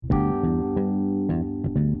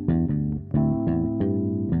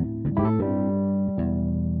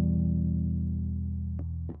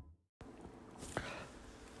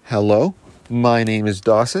Hello, my name is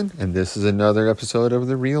Dawson, and this is another episode of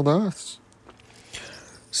The Real Doss.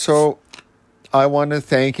 So, I want to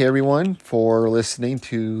thank everyone for listening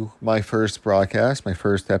to my first broadcast, my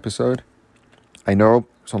first episode. I know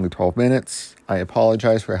it's only 12 minutes. I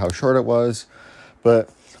apologize for how short it was, but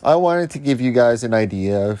I wanted to give you guys an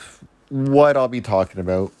idea of what I'll be talking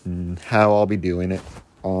about and how I'll be doing it.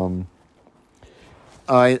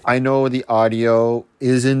 I know the audio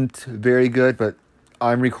isn't very good, but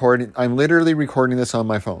I'm literally recording this on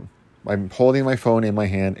my phone. I'm holding my phone in my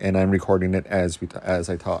hand and I'm recording it as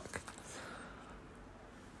I talk.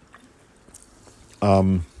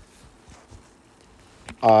 I'm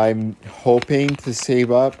hoping to save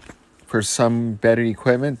up for some better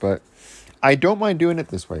equipment, but I don't mind doing it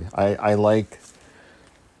this way. I like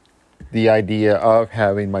the idea of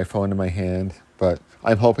having my phone in my hand, but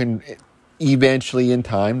I'm hoping eventually in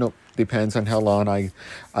time, depends on how long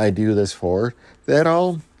I do this for, that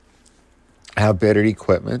I'll have better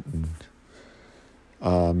equipment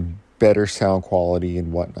and better sound quality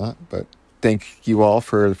and whatnot. But thank you all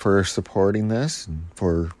for supporting this and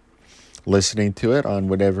for listening to it on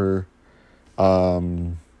whatever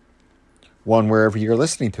wherever you're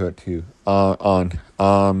listening to it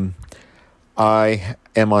I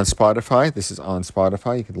am on Spotify. This is on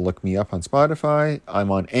Spotify. You can look me up on Spotify.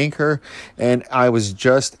 I'm on Anchor, and I was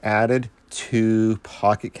just added to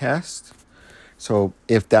Pocket Cast. So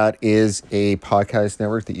if that is a podcast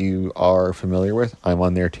network that you are familiar with, I'm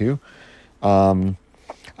on there too. I'm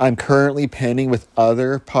currently pending with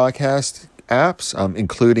other podcast apps,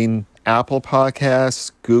 including Apple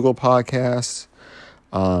Podcasts, Google Podcasts.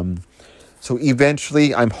 So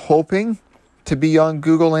eventually, I'm hoping to be on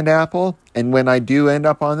Google and Apple, and when I do end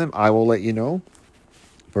up on them, I will let you know.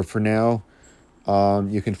 But for now,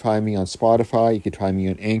 you can find me on Spotify, you can find me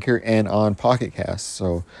on Anchor, and on Pocket Cast.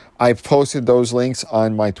 So I've posted those links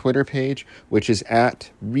on my Twitter page, which is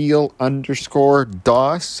at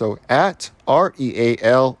real_DAWS. So at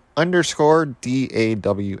REAL_DAWS.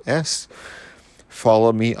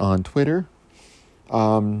 Follow me on Twitter.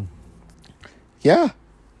 Yeah.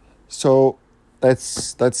 So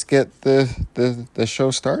let's get the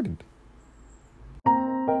show started.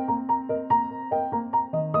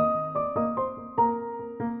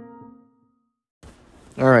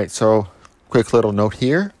 All right, so quick little note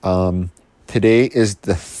here. Today is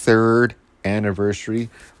the 3rd anniversary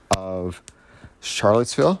of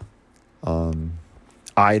Charlottesville.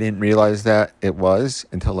 I didn't realize that it was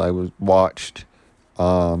until I watched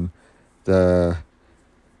the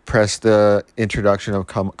introduction of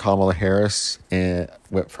Kamala Harris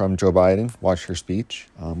from Joe Biden. Watched her speech,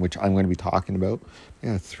 which I'm going to be talking about.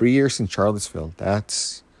 Yeah, 3 years in Charlottesville.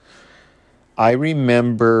 I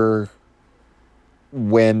remember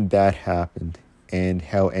when that happened and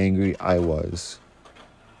how angry I was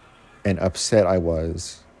and upset I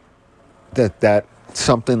was that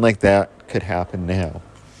something like that could happen now.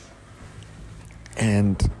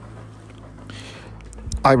 And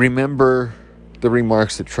I remember the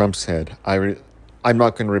remarks that Trump said. I'm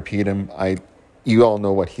not going to repeat them. You all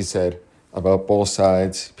know what he said about both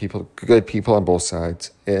sides. Good people on both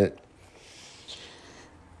sides.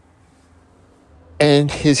 And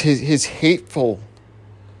his hateful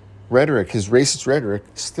rhetoric, his racist rhetoric,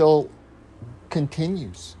 still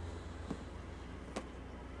continues.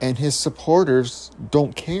 And his supporters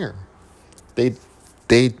don't care.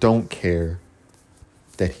 They don't care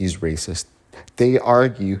that he's racist. They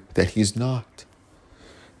argue that he's not.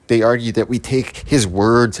 They argue that we take his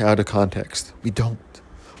words out of context. We don't.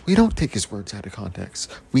 We don't take his words out of context.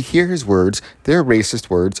 We hear his words. They're racist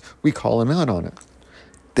words. We call him out on it.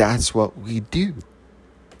 That's what we do.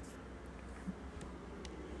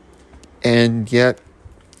 And yet,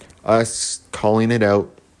 us calling it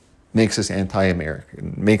out makes us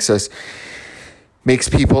anti-American. Makes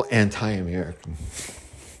people anti-American.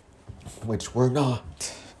 Which we're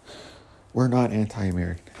not. We're not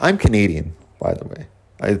anti-American. I'm Canadian, by the way.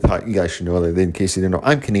 I thought you guys should know that in case you didn't know.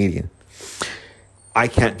 I'm Canadian. I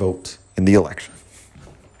can't vote in the election.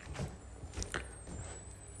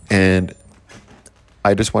 And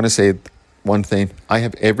I just want to say one thing. I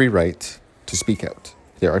have every right to speak out.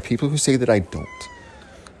 There are people who say that I don't.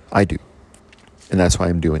 I do. And that's why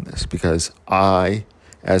I'm doing this. Because I,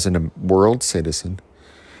 as a world citizen,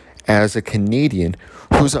 as a Canadian,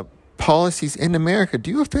 whose policies in America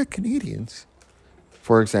do affect Canadians.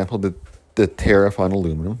 For example, the tariff on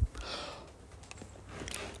aluminum.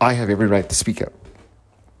 I have every right to speak out.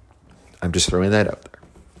 I'm just throwing that out there.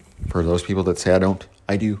 For those people that say I don't,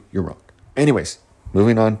 I do, you're wrong. Anyways,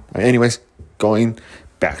 moving on. Going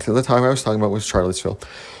back to the time I was talking about was Charlottesville.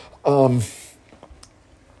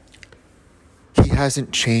 He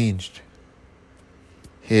hasn't changed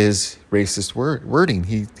his racist wording.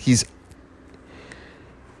 He's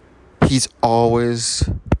always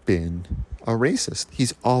been a racist.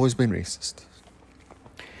 He's always been racist.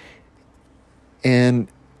 And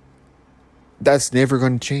that's never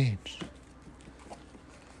going to change.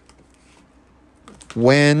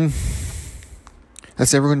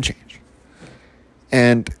 That's never going to change.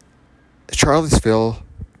 And Charlottesville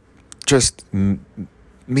just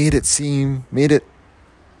made it seem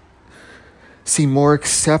more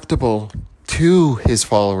acceptable to his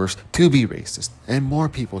followers to be racist. And more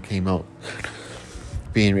people came out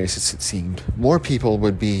being racist, it seemed. More people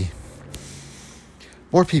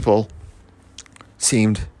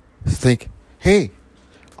seemed to think, hey,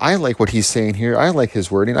 I like what he's saying here. I like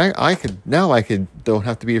his wording. I don't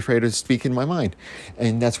have to be afraid of speaking my mind.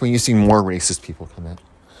 And that's when you see more racist people come out.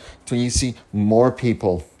 It's when you see more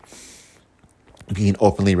people being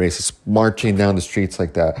openly racist, marching down the streets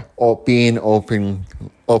like that, being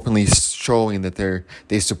openly showing that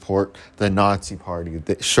they support the Nazi Party.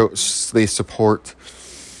 They support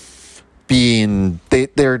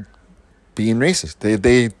they're being racist.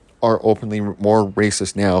 They are openly more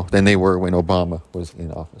racist now than they were when Obama was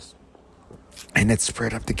in office. And it's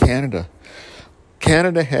spread up to Canada.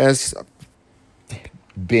 Canada has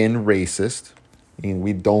been racist. I mean,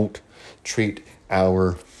 we don't treat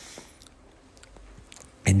our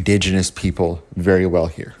Indigenous people very well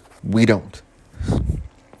here. We don't.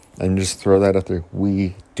 And just throw that out there.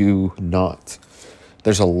 We do not.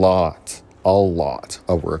 There's a lot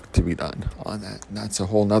of work to be done on that. And that's a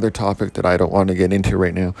whole nother topic that I don't want to get into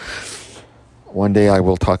right now. One day I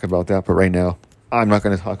will talk about that, but right now I'm not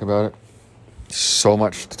going to talk about it. So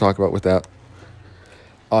much to talk about with that.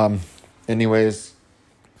 Anyways,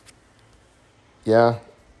 yeah,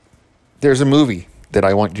 there's a movie that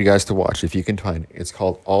I want you guys to watch if you can find it. It's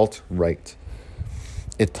called Alt-Right.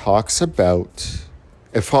 It talks about,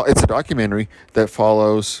 it's a documentary that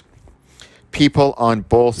follows people on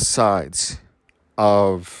both sides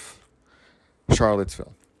of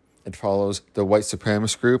Charlottesville. It follows the white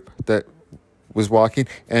supremacist group that was walking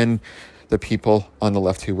and the people on the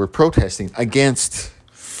left who were protesting against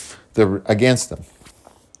them.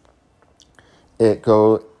 It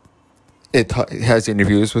has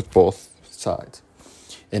interviews with both sides.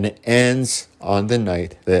 And it ends on the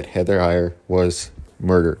night that Heather Heyer was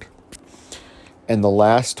murdered. And the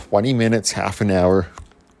last 20 minutes, half an hour,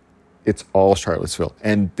 it's all Charlottesville.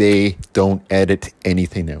 And they don't edit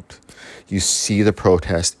anything out. You see the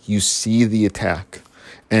protest. You see the attack.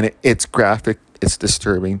 And it's graphic. It's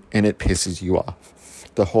disturbing. And it pisses you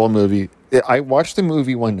off. The whole movie. I watched the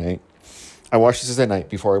movie one night. I watched this at night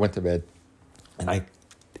before I went to bed. And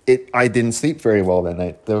I didn't sleep very well that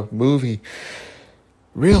night. The movie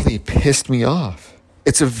really pissed me off.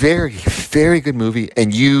 It's a very, very good movie,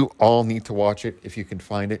 and you all need to watch it if you can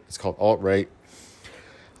find it. It's called Alt-Right.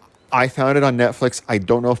 I found it on Netflix. I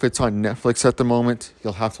don't know if it's on Netflix at the moment.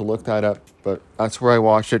 You'll have to look that up, but that's where I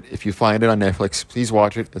watched it. If you find it on Netflix, please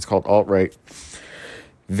watch it. It's called Alt-Right.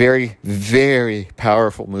 Very, very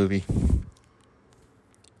powerful movie.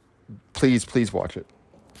 Please watch it.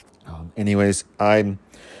 Anyways,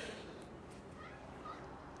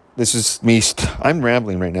 this is me. I'm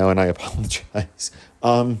rambling right now, and I apologize.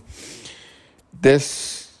 3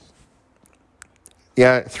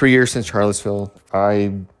 years since Charlottesville.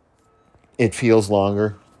 It feels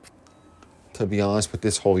longer, to be honest, but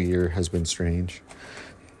this whole year has been strange.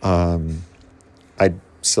 I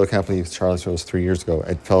still can't believe Charlottesville was 3 years ago.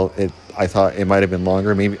 I thought it might have been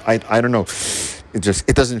longer. Maybe I don't know.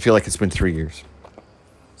 It doesn't feel like it's been 3 years.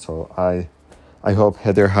 So I hope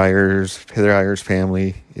Heather Heyer's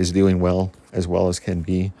family is doing well as can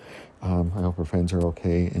be. I hope her friends are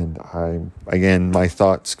okay. And again, my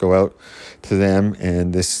thoughts go out to them,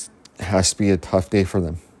 and this has to be a tough day for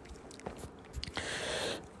them.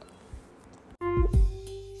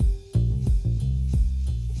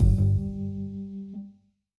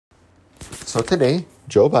 So today,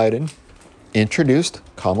 Joe Biden introduced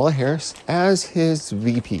Kamala Harris as his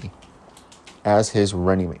VP, as his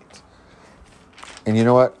running mate. And you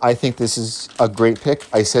know what? I think this is a great pick.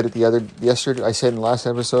 I said it yesterday. I said in the last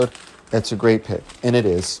episode, that's a great pick. And it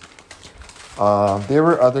is. There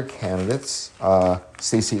were other candidates.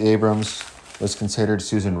 Stacey Abrams was considered.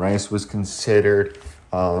 Susan Rice was considered.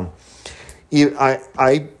 I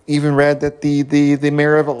even read that the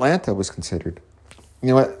mayor of Atlanta was considered. You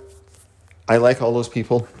know what? I like all those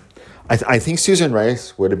people. I think Susan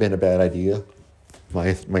Rice would have been a bad idea.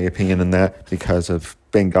 My opinion on that, because of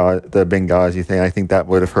the Benghazi thing. I think that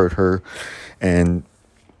would have hurt her, and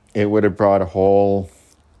it would have brought a whole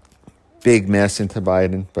big mess into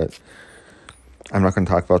Biden. But I'm not going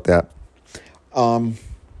to talk about that.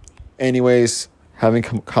 Anyways, having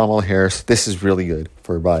Kamala Harris, this is really good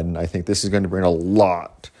for Biden. I think this is going to bring a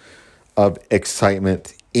lot of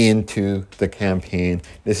excitement into the campaign.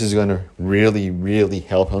 This is going to really, really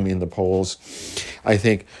help him in the polls. I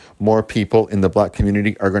think more people in the Black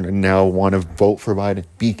community are going to now want to vote for Biden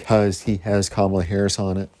because he has Kamala Harris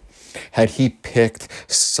on it. Had he picked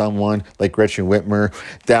someone like Gretchen Whitmer,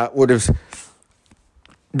 that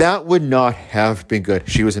would not have been good.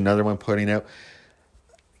 She was another one putting out.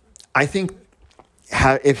 I think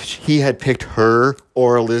if he had picked her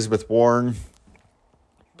or Elizabeth Warren,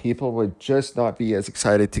 people would just not be as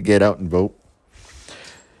excited to get out and vote.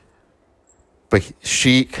 But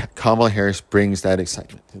Kamala Harris, brings that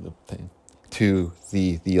excitement to the thing, to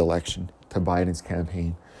the election, to Biden's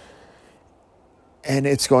campaign. And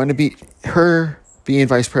it's going to be, her being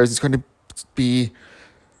vice president is going to be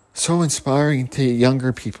so inspiring to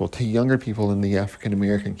younger people in the African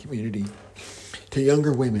American community, to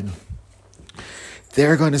younger women.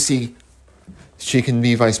 They're going to see, she can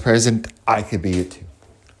be vice president, I could be it too.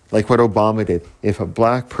 Like what Obama did. If a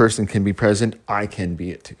Black person can be president, I can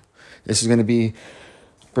be it too. This is going to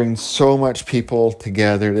bring so much people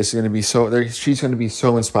together. She's going to be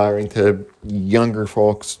so inspiring to younger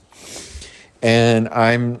folks.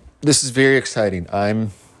 And this is very exciting.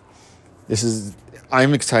 I'm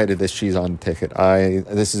excited that she's on the ticket.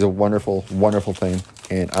 This is a wonderful, wonderful thing.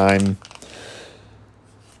 And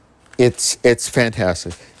it's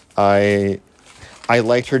fantastic. I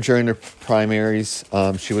liked her during the primaries.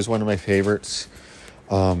 She was one of my favorites.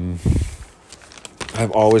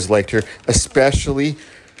 I've always liked her, especially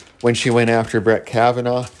when she went after Brett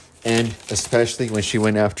Kavanaugh, and especially when she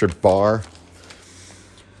went after Barr.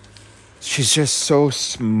 She's just so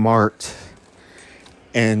smart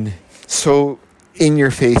and so in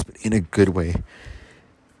your face, but in a good way.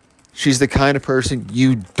 She's the kind of person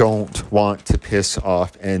you don't want to piss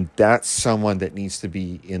off, and that's someone that needs to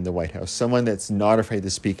be in the White House. Someone that's not afraid to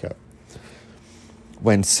speak up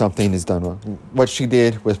when something is done wrong. What she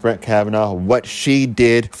did with Brett Kavanaugh, what she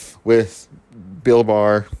did with Bill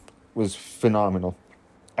Barr was phenomenal.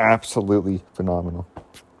 Absolutely phenomenal.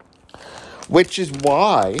 Which is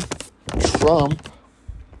why Trump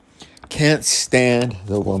can't stand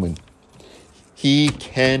the woman. He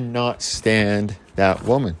cannot stand that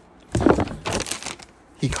woman.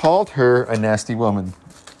 He called her a nasty woman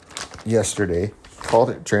yesterday.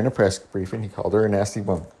 During a press briefing, he called her a nasty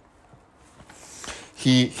woman.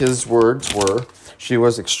 His words were, she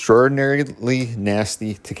was extraordinarily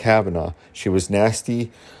nasty to Kavanaugh. She was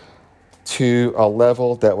nasty to a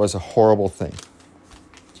level that was a horrible thing.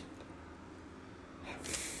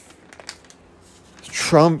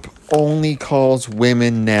 Trump only calls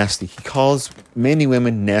women nasty. He calls many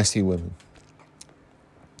women nasty women.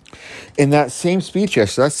 In that same speech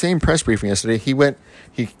yesterday, that same press briefing yesterday,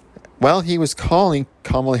 while he was calling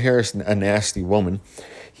Kamala Harris a nasty woman,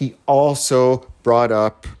 he also brought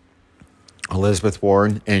up Elizabeth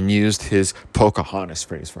Warren and used his Pocahontas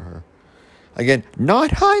phrase for her. Again,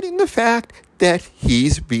 not hiding the fact that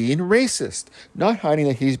he's being racist, not hiding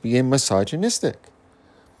that he's being misogynistic.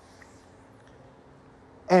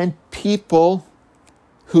 And people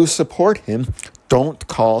who support him don't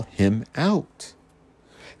call him out.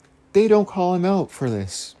 They don't call him out for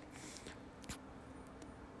this.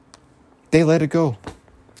 They let it go.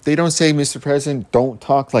 They don't say, Mr. President, don't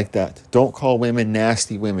talk like that. Don't call women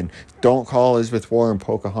nasty women. Don't call Elizabeth Warren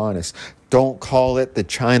Pocahontas. Don't call it the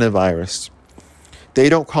China virus. They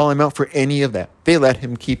don't call him out for any of that. They let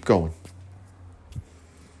him keep going.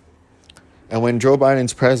 And when Joe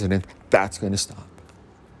Biden's president, that's going to stop.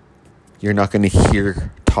 You're not going to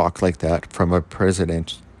hear talk like that from a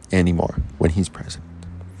president anymore when he's president.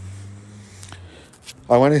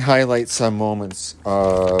 I want to highlight some moments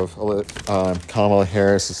of Kamala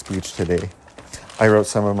Harris' speech today. I wrote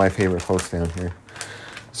some of my favorite quotes down here.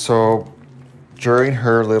 So during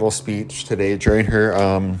her little speech today, during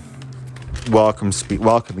her welcoming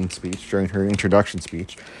speech, during her introduction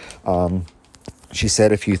speech, she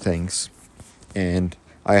said a few things, and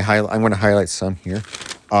I'm going to highlight some here.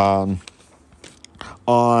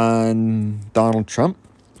 On Donald Trump,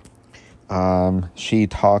 she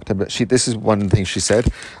talked about, this is one of the things she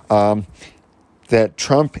said, that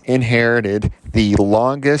Trump inherited the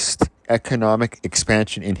longest economic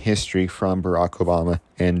expansion in history from Barack Obama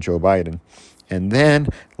and Joe Biden. And then,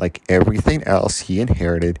 like everything else he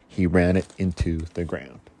inherited, he ran it into the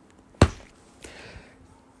ground.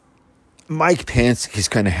 Mike Pence, he's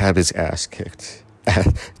going to have his ass kicked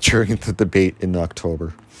during the debate in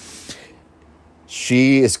October.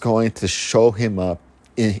 She is going to show him up.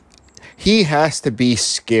 He has to be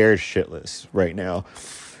scared shitless right now.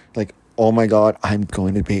 Like, oh my God, I'm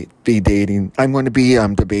going to be dating. I'm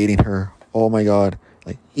debating her. Oh my God.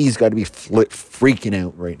 Like, he's got to be freaking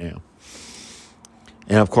out right now.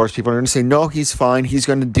 And of course, people are going to say, no, he's fine. He's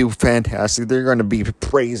going to do fantastic. They're going to be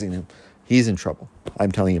praising him. He's in trouble.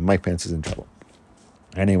 I'm telling you, Mike Pence is in trouble.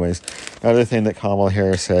 Anyways, another thing that Kamala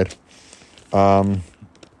Harris said,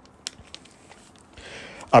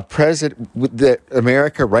 that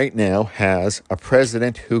America right now has a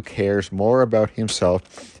president who cares more about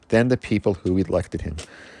himself than the people who elected him.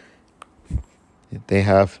 They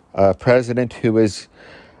have a president who is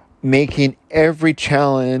making every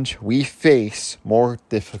challenge we face more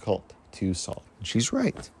difficult to solve. And she's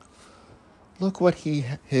right. Look what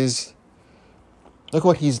he's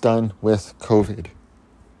done with COVID.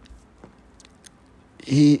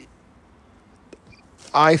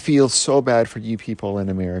 I feel so bad for you people in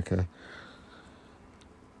America.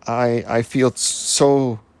 I feel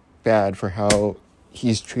so bad for how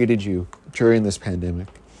he's treated you during this pandemic.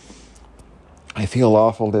 I feel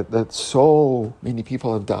awful that so many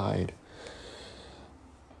people have died.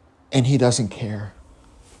 And he doesn't care.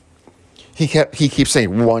 He keeps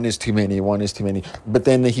saying one is too many. But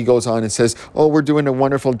then he goes on and says, oh, we're doing a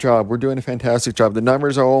wonderful job. We're doing a fantastic job. The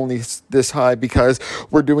numbers are only this high because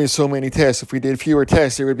we're doing so many tests. If we did fewer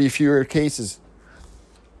tests, there would be fewer cases.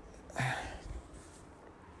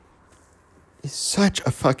 He's such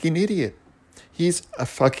a fucking idiot. He's a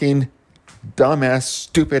fucking dumbass,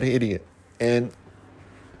 stupid idiot. And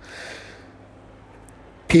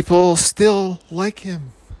people still like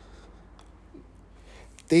him.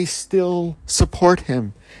 They still support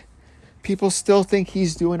him. People still think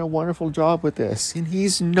he's doing a wonderful job with this. And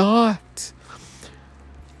he's not.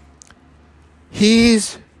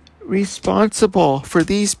 He's responsible for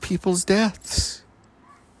these people's deaths.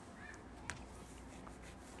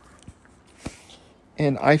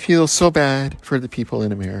 And I feel so bad for the people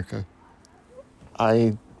in America.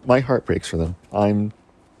 My heart breaks for them.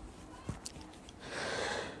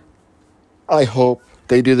 I hope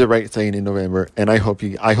they do the right thing in November, and I hope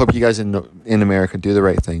you guys in America do the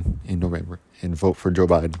right thing in November and vote for Joe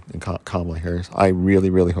Biden and Kamala Harris. I really,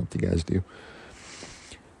 really hope you guys do.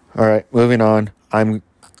 All right, moving on.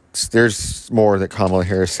 There's more that Kamala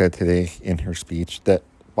Harris said today in her speech. That,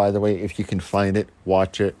 by the way, if you can find it,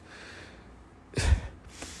 watch it.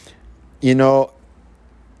 You know,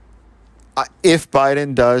 if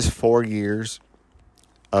Biden does 4 years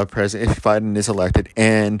of president, if Biden is elected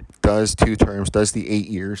and does 2 terms, does the 8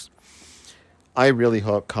 years, I really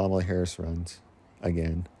hope Kamala Harris runs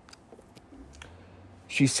again.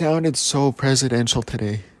 She sounded so presidential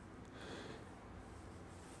today.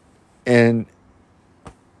 And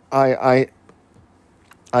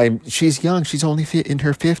she's young. She's only in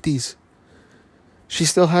her 50s. She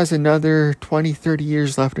still has another 20, 30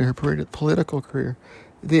 years left in her political career.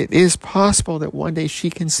 It is possible that one day she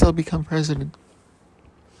can still become president.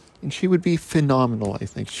 And she would be phenomenal, I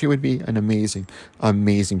think. She would be an amazing,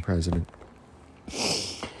 amazing president.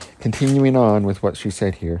 Continuing on with what she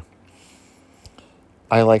said here.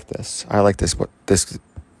 I like this. This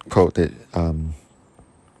quote that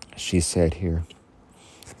she said here.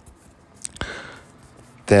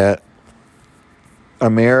 That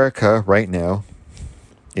America right now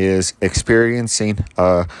is experiencing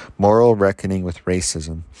a moral reckoning with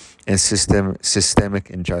racism and systemic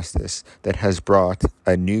injustice that has brought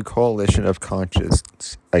a new coalition of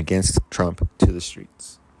conscience against Trump to the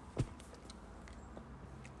streets.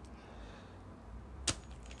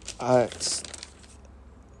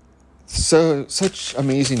 So such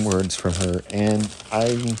amazing words from her, and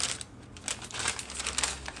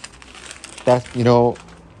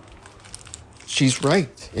she's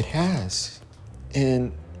right. It has.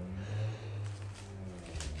 And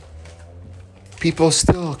people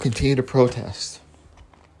still continue to protest.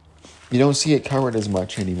 You don't see it covered as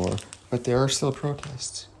much anymore, but there are still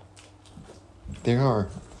protests. There are.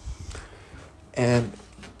 And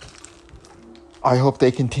I hope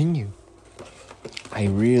they continue. I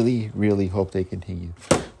really, really hope they continue.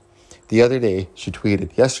 The other day,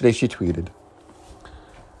 yesterday she tweeted,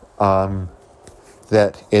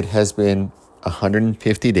 that it has been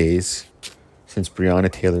 150 days since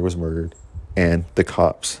Breonna Taylor was murdered, and the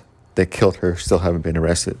cops that killed her still haven't been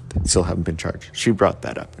arrested, still haven't been charged. She brought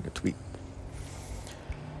that up in a tweet.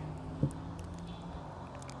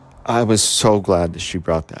 I was so glad that she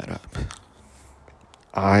brought that up.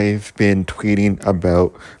 I've been tweeting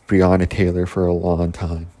about Breonna Taylor for a long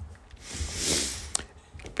time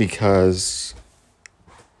because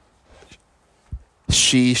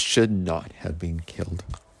she should not have been killed.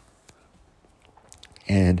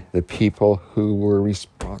 and the people who were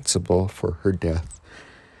responsible for her death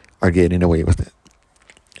are getting away with it.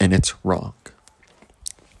 And it's wrong.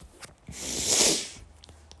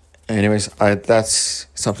 Anyways, that's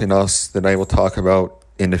something else that I will talk about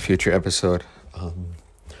in a future episode.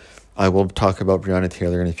 I will talk about Breonna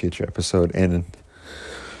Taylor in a future episode. And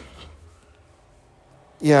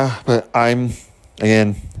yeah, but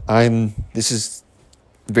this is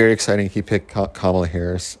very exciting. He picked Kamala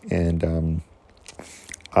Harris, and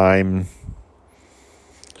I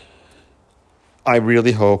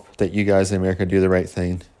really hope that you guys in America do the right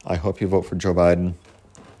thing. I hope you vote for Joe Biden.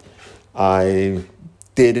 I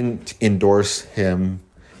didn't endorse him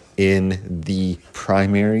in the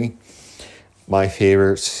primary. My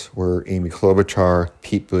favorites were Amy Klobuchar,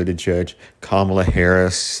 Pete Buttigieg, Kamala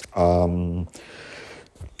Harris,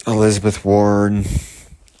 Elizabeth Warren.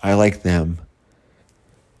 I like them.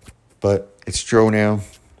 But it's Joe now.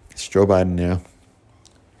 It's Joe Biden now.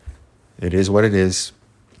 It is what it is.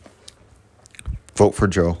 Vote for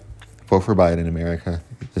Joe. Vote for Biden, America.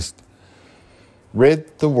 Just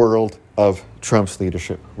rid the world of Trump's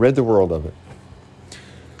leadership. Rid the world of it.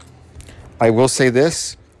 I will say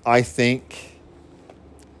this. I think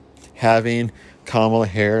having Kamala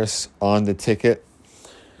Harris on the ticket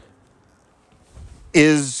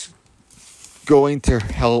is going to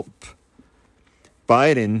help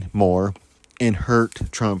Biden more and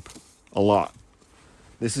hurt Trump a lot.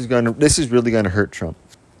 This is really going to hurt Trump,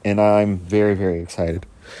 and I'm very, very excited.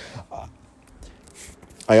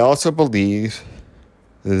 I also believe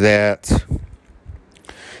that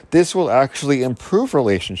this will actually improve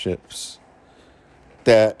relationships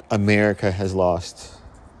that America has lost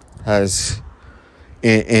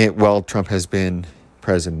while Trump has been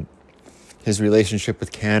president. His relationship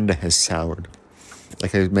with Canada has soured.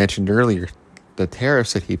 Like I mentioned earlier, the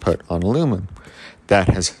tariffs that he put on aluminum,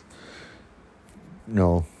 that's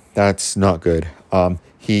not good.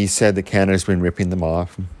 He said that Canada's been ripping them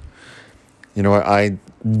off. You know what? I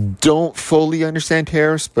don't fully understand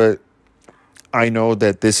tariffs, but I know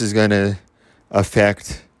that this is going to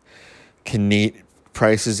affect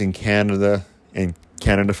prices in Canada, and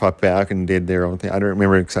Canada fought back and did their own thing. I don't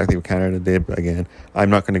remember exactly what Canada did, but again, I'm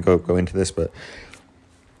not going to go into this, but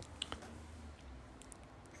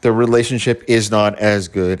the relationship is not as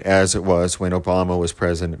good as it was when Obama was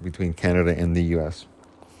president between Canada and the U.S.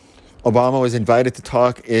 Obama was invited to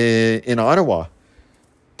talk in Ottawa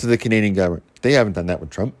to the Canadian government. They haven't done that with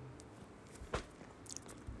Trump.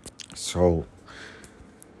 So,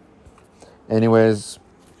 anyways,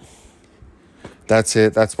 that's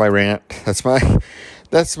it. That's my rant.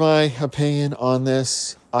 That's my opinion on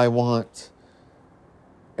this. I want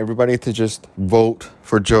everybody to just vote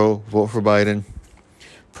for Joe, vote for Biden.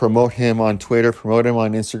 Promote him on Twitter, promote him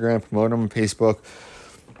on Instagram, promote him on Facebook.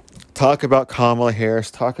 Talk about Kamala Harris.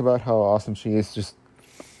 Talk about how awesome she is. Just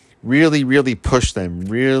really, really push them.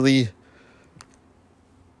 Really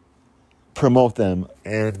promote them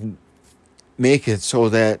and make it so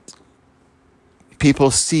that people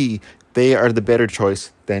see they are the better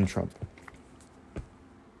choice than Trump.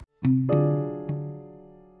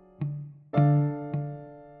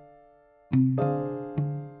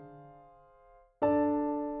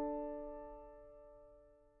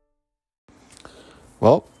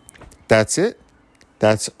 Well, that's it.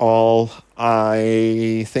 That's all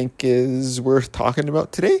I think is worth talking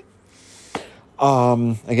about today.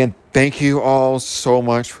 Again, thank you all so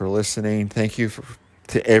much for listening. Thank you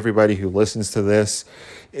to everybody who listens to this.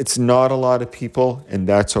 It's not a lot of people, and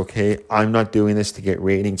that's okay. I'm not doing this to get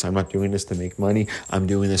ratings. I'm not doing this to make money. I'm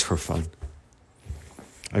doing this for fun.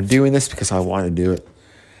 I'm doing this because I want to do it.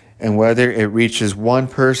 And whether it reaches one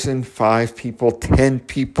person, 5 people, 10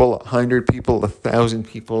 people, 100 people, 1,000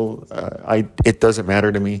 people, it doesn't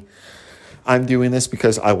matter to me. I'm doing this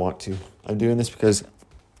because I want to. I'm doing this because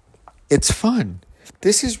it's fun.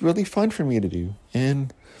 This is really fun for me to do.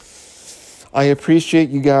 And I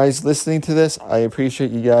appreciate you guys listening to this. I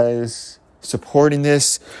appreciate you guys supporting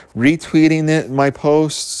this, retweeting my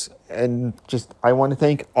posts. And I want to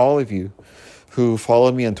thank all of you who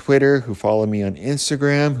follow me on Twitter, who follow me on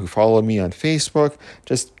Instagram, who follow me on Facebook.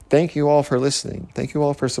 Just thank you all for listening. Thank you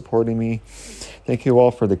all for supporting me. Thank you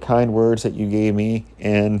all for the kind words that you gave me.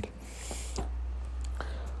 And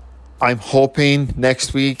I'm hoping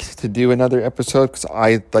next week to do another episode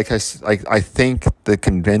because I think the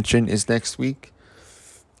convention is next week.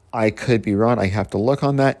 I could be wrong. I have to look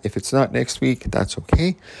on that. If it's not next week, that's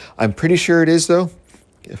okay. I'm pretty sure it is, though.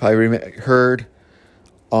 If I heard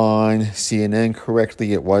on CNN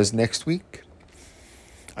correctly, it was next week.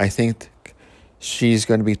 I think she's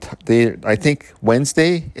going to be I think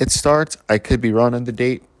Wednesday it starts. I could be wrong on the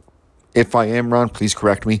date. If I am wrong, please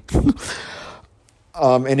correct me.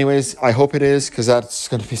 Anyways, I hope it is, because that's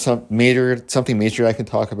going to be something major I can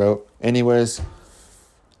talk about. Anyways,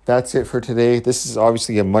 that's it for today. This is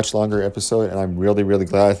obviously a much longer episode, and I'm really, really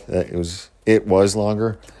glad that it was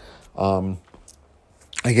longer.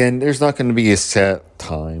 Again, there's not going to be a set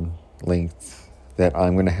time length that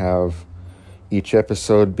I'm going to have each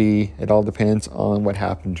episode be. It all depends on what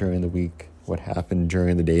happened during the week, what happened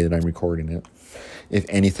during the day that I'm recording it. If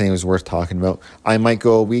anything was worth talking about, I might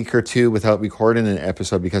go a week or two without recording an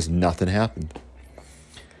episode because nothing happened.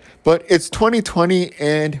 But it's 2020,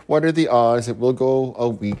 and what are the odds it will go a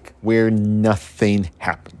week where nothing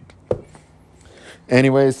happened?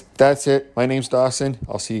 Anyways, that's it. My name's Dawson.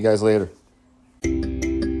 I'll see you guys later.